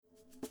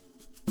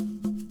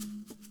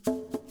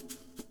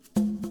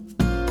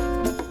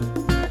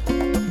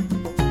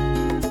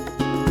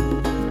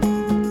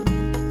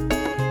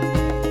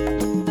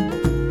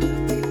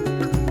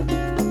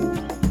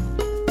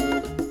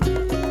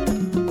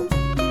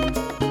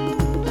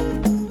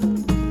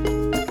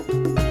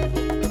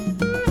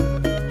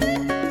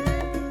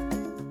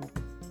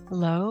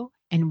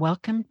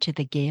welcome to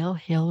the Gale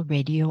Hill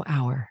Radio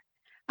Hour.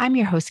 I'm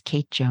your host,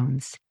 Kate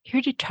Jones,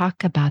 here to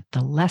talk about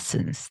the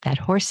lessons that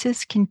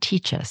horses can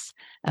teach us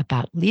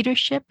about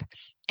leadership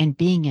and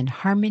being in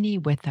harmony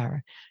with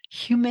our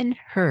human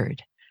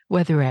herd,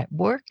 whether at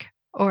work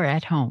or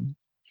at home.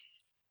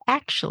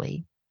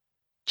 Actually,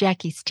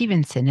 Jackie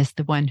Stevenson is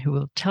the one who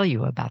will tell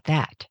you about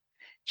that.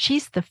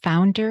 She's the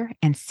founder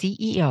and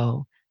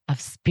CEO of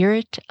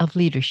Spirit of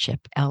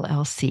Leadership,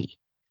 LLC,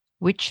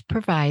 which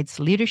provides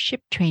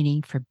leadership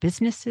training for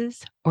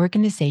businesses,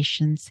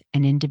 organizations,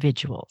 and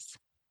individuals.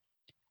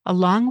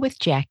 Along with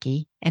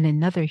Jackie and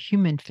another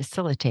human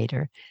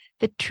facilitator,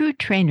 the true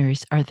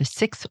trainers are the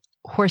 6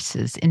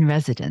 horses in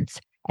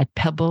residence at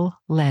Pebble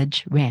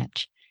Ledge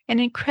Ranch, an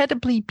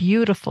incredibly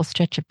beautiful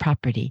stretch of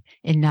property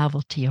in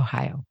Novelty,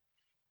 Ohio.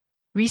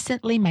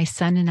 Recently, my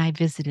son and I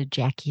visited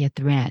Jackie at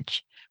the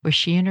ranch, where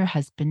she and her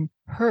husband,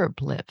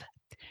 Herb, live.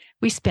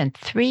 We spent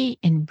 3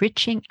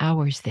 enriching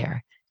hours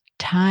there.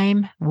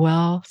 Time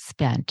well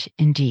spent,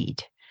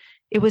 indeed.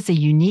 It was a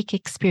unique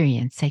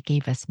experience that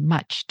gave us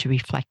much to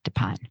reflect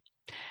upon.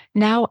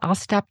 Now I'll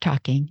stop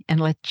talking and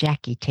let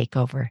Jackie take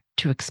over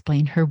to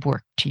explain her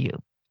work to you.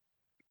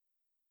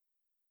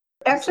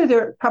 Actually,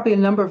 there are probably a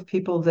number of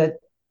people that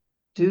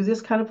do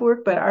this kind of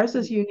work, but ours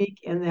is unique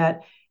in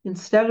that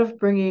instead of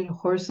bringing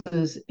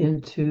horses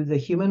into the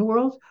human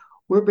world,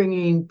 we're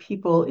bringing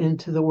people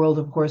into the world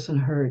of horse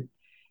and herd.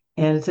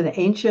 And it's an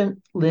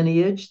ancient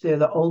lineage. They're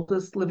the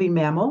oldest living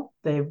mammal.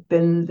 Their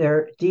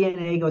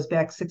DNA goes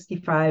back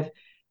 65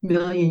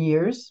 million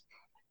years.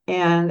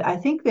 And I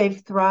think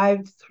they've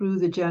thrived through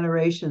the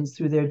generations,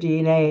 through their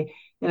DNA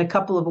in a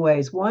couple of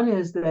ways. One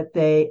is that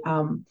they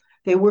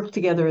work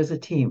together as a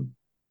team.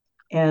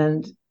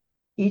 And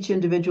each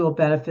individual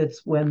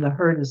benefits when the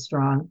herd is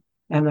strong,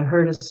 and the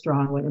herd is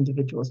strong when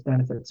individuals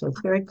benefit. So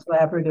it's very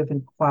collaborative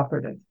and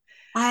cooperative.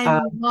 I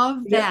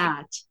love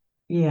that.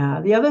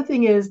 Yeah. The other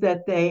thing is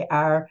that they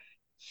are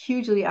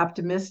hugely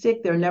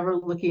optimistic. They're never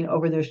looking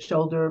over their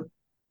shoulder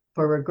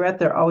for regret.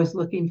 They're always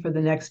looking for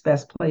the next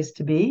best place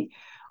to be,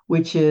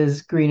 which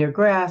is greener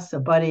grass, a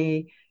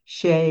buddy,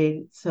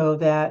 shade, so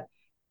that,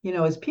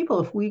 as people,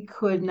 if we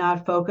could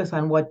not focus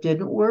on what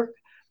didn't work,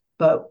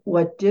 but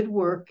what did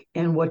work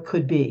and what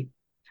could be.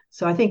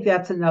 So I think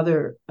that's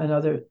another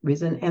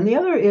reason. And the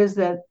other is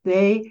that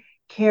they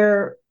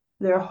care,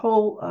 their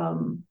whole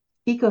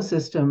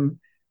ecosystem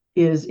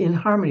is in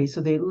harmony.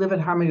 So they live in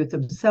harmony with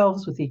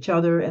themselves, with each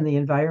other, and the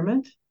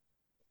environment.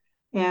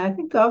 And I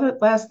think the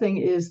last thing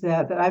is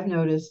that I've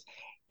noticed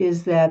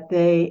is that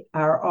they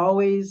are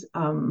always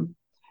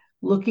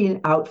looking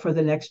out for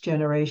the next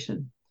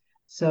generation.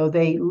 So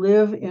they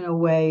live in a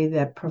way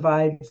that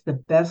provides the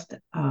best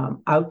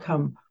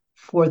outcome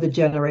for the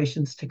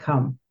generations to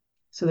come.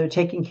 So they're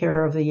taking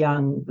care of the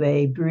young.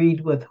 They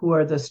breed with who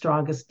are the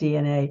strongest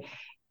DNA.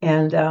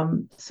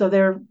 And so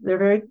they're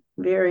very,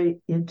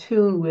 very in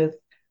tune with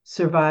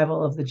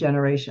survival of the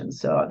generation.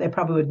 So they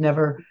probably would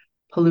never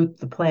pollute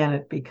the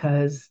planet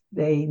because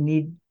they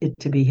need it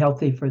to be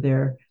healthy for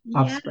their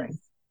offspring.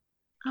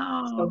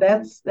 So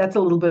that's a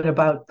little bit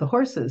about the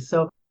horses.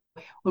 So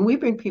when we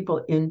bring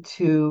people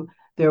into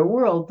their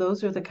world,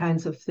 those are the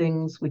kinds of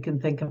things we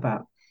can think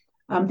about.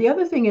 The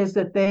other thing is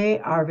that they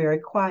are very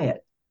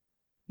quiet.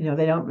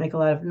 They don't make a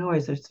lot of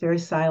noise. They're very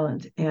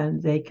silent,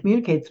 and they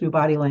communicate through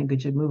body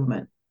language and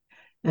movement.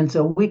 And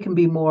so we can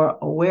be more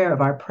aware of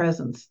our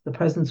presence, the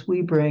presence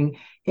we bring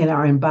in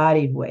our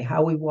embodied way,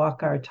 how we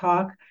walk our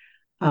talk,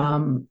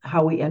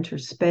 how we enter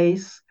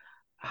space,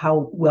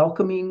 how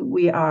welcoming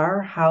we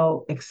are,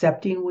 how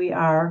accepting we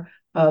are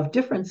of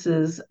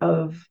differences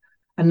of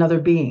another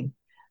being.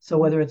 So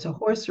whether it's a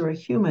horse or a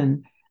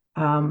human,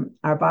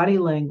 our body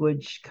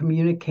language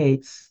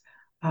communicates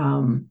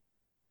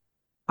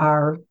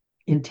our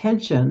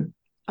intention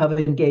of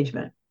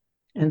engagement.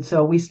 And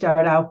so we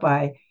start out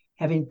by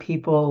having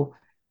people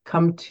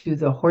come to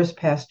the horse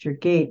pasture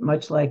gate,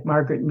 much like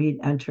Margaret Mead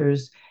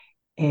enters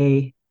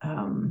a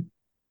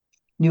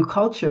new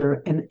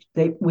culture. And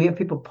we have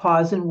people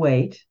pause and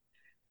wait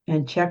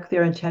and check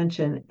their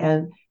intention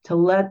and to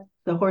let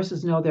the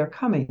horses know they're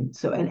coming.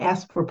 So, and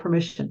ask for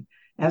permission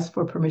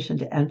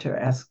to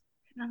enter,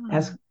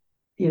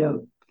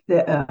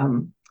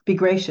 be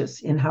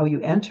gracious in how you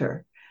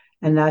enter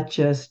and not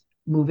just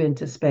move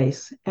into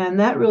space. And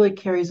that really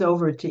carries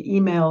over to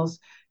emails,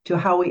 to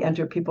how we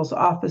enter people's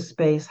office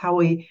space, how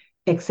we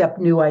accept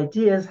new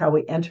ideas, how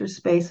we enter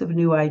space of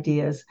new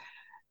ideas.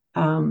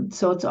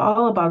 So it's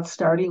all about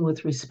starting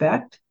with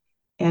respect.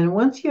 And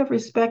once you have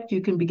respect,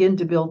 you can begin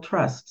to build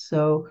trust.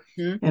 So,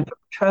 and from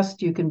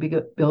trust, you can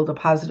build a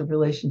positive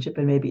relationship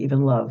and maybe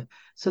even love.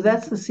 So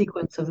that's the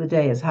sequence of the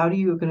day, is how do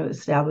you going to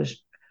establish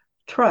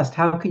trust?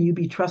 How can you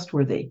be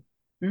trustworthy?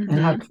 And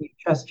how can you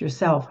trust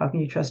yourself? How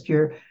can you trust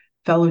your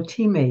fellow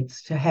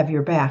teammates to have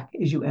your back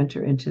as you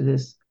enter into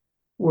this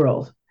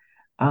world?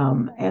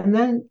 And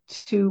then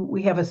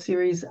we have a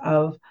series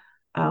of,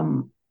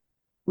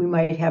 we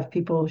might have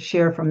people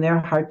share from their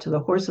heart to the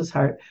horse's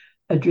heart,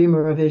 a dream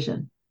or a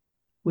vision.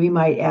 We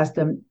might ask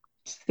them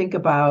to think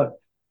about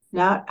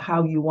not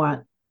how you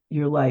want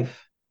your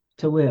life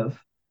to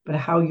live, but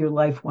how your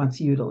life wants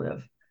you to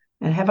live.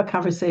 And have a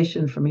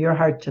conversation from your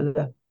heart to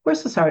the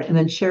horse's heart, and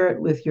then share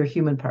it with your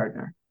human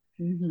partner.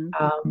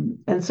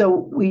 And so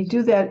we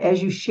do that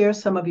as you share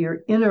some of your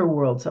inner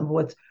world, some of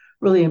what's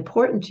really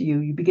important to you,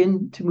 you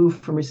begin to move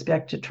from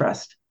respect to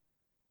trust.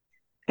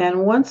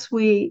 And once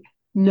we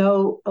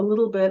know a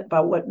little bit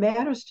about what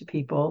matters to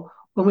people,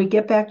 when we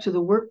get back to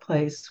the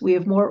workplace, we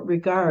have more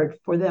regard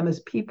for them as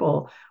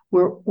people.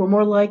 We're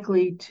more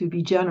likely to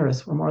be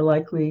generous. We're more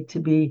likely to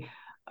be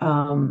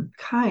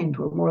kind.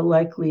 We're more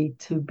likely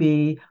to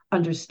be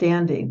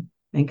understanding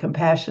and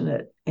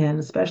compassionate. And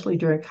especially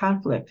during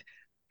conflict,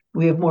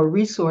 we have more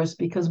resource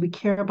because we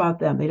care about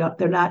them.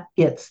 They're not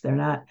its, they're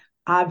not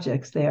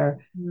objects. They're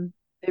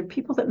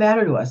people that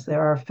matter to us.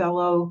 They're our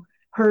fellow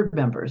herd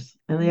members,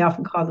 and they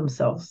often call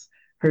themselves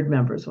herd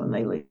members when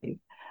they leave.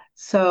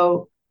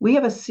 So we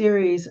have a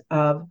series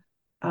of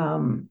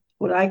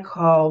what I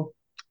call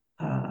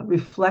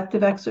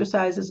reflective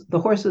exercises. The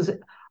horses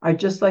are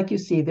just like you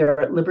see, they're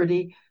at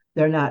liberty.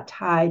 They're not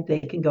tied. They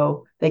can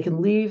go, they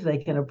can leave, they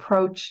can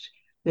approach.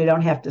 They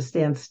don't have to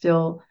stand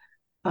still,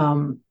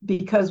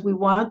 because we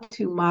want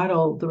to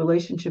model the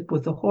relationship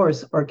with the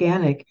horse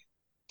organic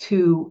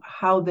to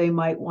how they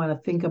might want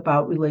to think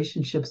about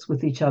relationships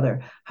with each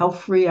other. How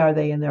free are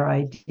they in their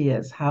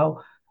ideas?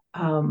 How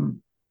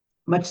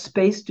much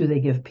space do they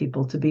give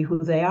people to be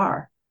who they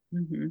are?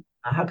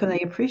 How can they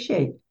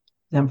appreciate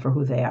them for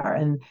who they are?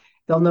 And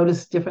they'll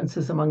notice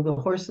differences among the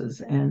horses.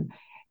 And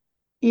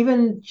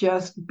even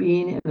just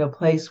being in a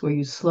place where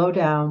you slow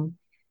down,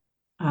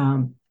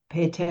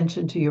 pay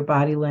attention to your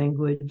body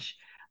language,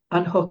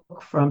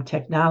 unhook from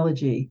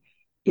technology,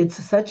 it's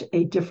such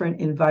a different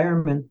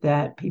environment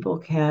that people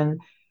can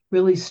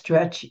really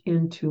stretch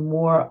into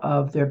more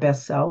of their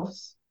best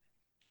selves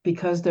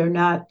because they're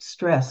not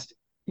stressed.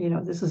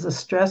 This is a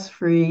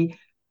stress-free,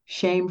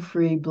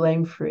 shame-free,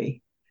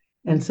 blame-free.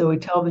 And so we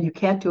tell them you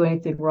can't do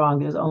anything wrong.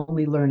 There's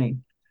only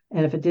learning.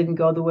 And if it didn't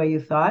go the way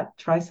you thought,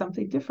 try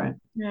something different.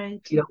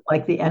 Right. If you don't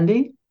like the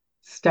ending,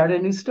 start a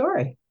new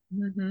story.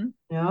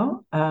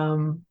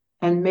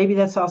 And maybe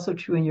that's also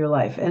true in your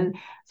life. And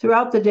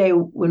throughout the day,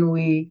 when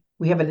we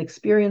have an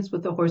experience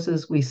with the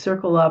horses, we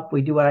circle up,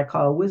 we do what I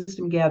call a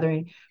wisdom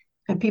gathering,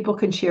 and people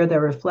can share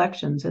their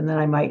reflections. And then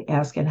I might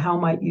ask, and how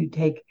might you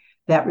take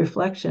that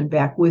reflection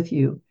back with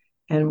you?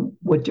 And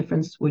what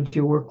difference would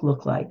your work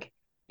look like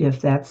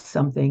if that's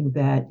something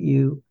that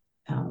you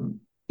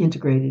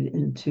integrated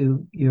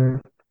into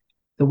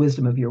the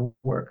wisdom of your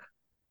work?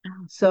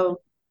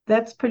 So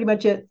that's pretty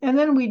much it. And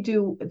then we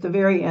do at the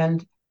very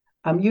end,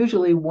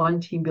 usually one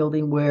team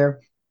building where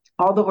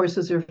all the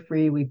horses are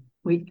free.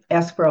 We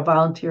ask for a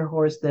volunteer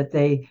horse that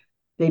they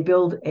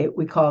build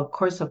we call a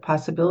course of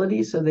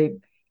possibilities. So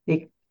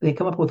they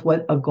come up with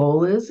what a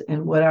goal is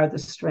and what are the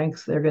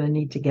strengths they're going to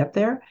need to get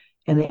there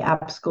and the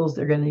obstacles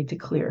they're going to need to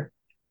clear.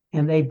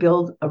 And they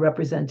build a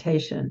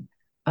representation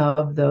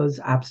of those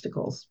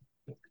obstacles.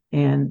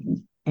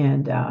 And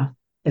then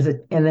as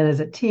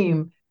a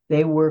team,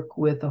 they work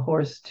with the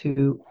horse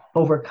to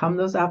overcome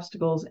those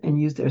obstacles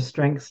and use their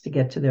strengths to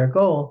get to their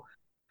goal.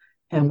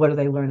 And what do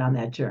they learn on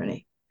that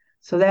journey?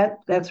 So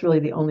that's really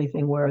the only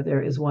thing where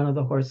there is one of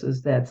the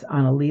horses that's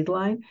on a lead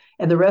line,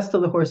 and the rest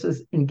of the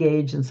horses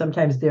engage, and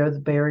sometimes they're the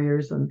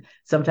barriers, and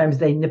sometimes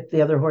they nip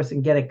the other horse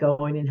and get it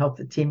going and help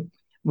the team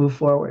move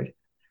forward.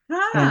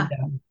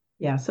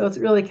 So it's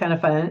really kind of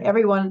fun. And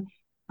everyone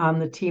on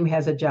the team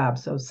has a job.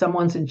 So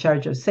someone's in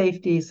charge of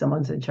safety,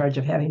 someone's in charge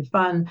of having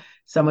fun,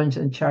 someone's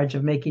in charge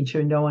of making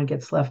sure no one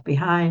gets left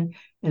behind,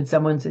 and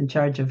someone's in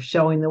charge of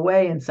showing the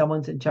way, and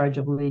someone's in charge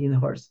of leading the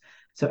horse.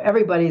 So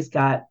everybody's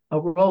got a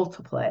role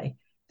to play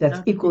that's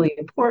equally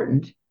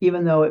important,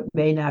 even though it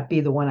may not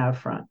be the one out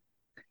front.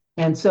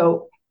 And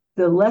so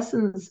the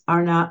lessons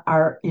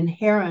are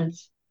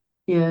inherent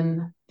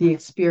in the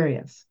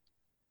experience.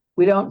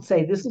 We don't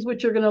say, this is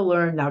what you're going to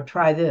learn, now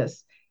try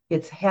this.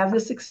 It's have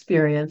this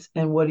experience,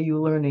 and what are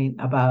you learning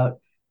about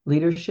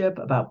leadership,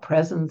 about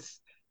presence,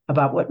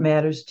 about what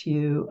matters to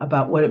you,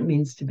 about what it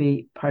means to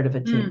be part of a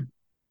team.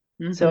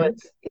 So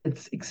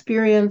it's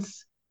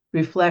experience,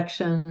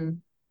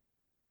 reflection,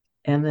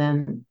 and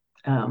then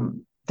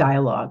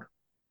dialogue.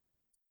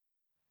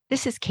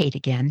 This is Kate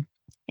again.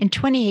 In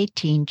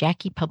 2018,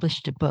 Jackie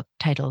published a book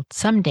titled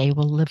Someday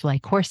We'll Live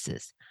Like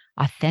Horses,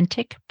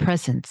 Authentic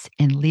Presence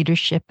in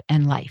Leadership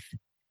and Life.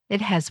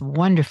 It has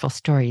wonderful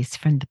stories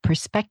from the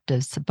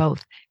perspectives of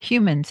both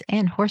humans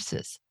and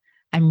horses.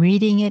 I'm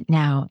reading it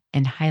now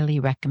and highly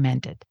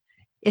recommend it.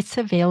 It's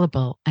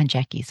available on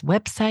Jackie's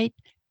website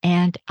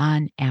and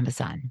on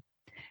Amazon.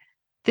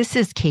 This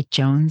is Kate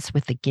Jones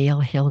with the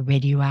Gale Hill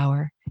Radio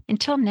Hour.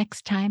 Until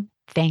next time,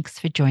 thanks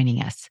for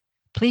joining us.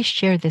 Please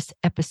share this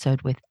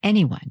episode with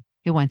anyone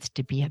who wants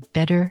to be a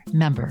better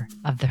member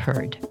of the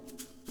herd.